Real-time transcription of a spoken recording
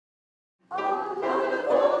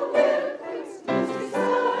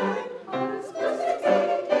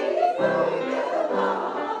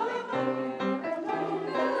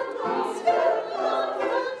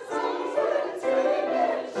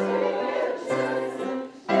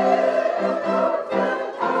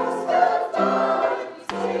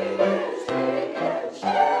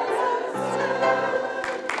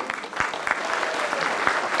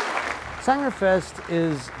Saengerfest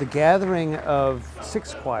is the gathering of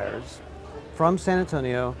 6 choirs from San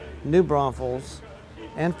Antonio, New Braunfels,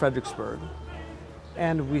 and Fredericksburg.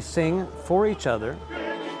 And we sing for each other.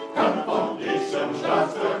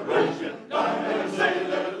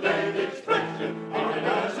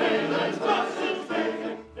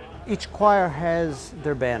 Each choir has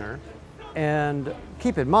their banner. And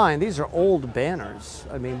keep in mind, these are old banners.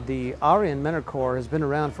 I mean, the Aryan Menor Corps has been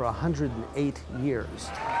around for 108 years.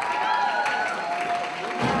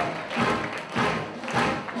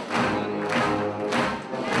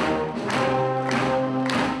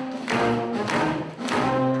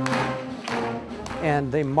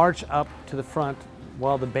 And they march up to the front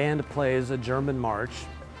while the band plays a German march.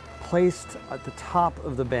 Placed at the top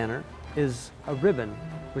of the banner is a ribbon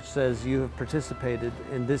which says you have participated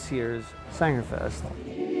in this year's Saengerfest.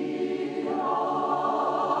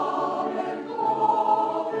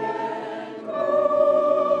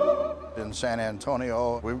 In San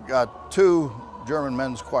Antonio, we've got 2 German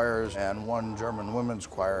men's choirs and 1 German women's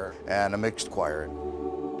choir and a mixed choir.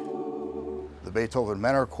 The Beethoven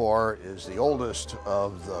Menor Corps is the oldest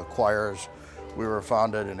of the choirs. We were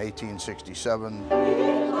founded in 1867.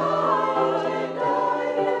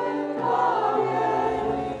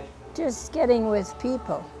 Just getting with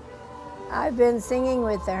people. I've been singing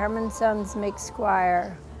with the Herman Sons Mixed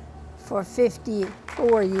Choir for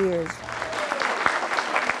 54 years.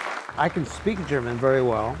 I can speak German very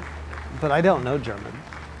well, but I don't know German.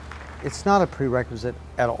 It's not a prerequisite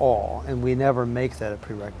at all, and we never make that a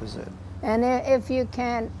prerequisite. And if you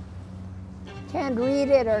can't read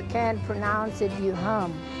it or can't pronounce it, you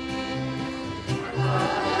hum.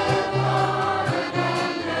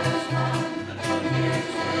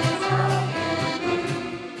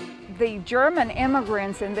 The German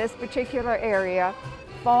immigrants in this particular area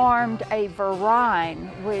formed a Verein,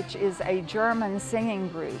 which is a German singing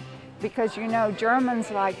group, because you know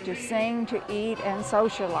Germans like to sing, to eat, and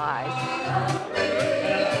socialize.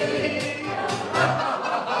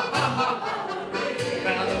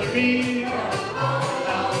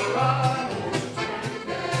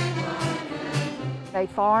 They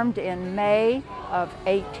formed in May of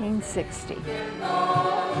 1860.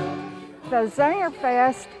 The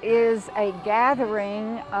Saengerfest is a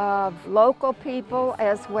gathering of local people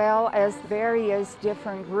as well as various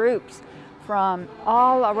different groups from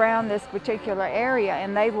all around this particular area,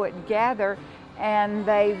 and they would gather and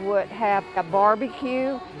they would have a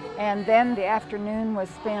barbecue, and then the afternoon was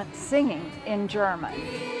spent singing in German.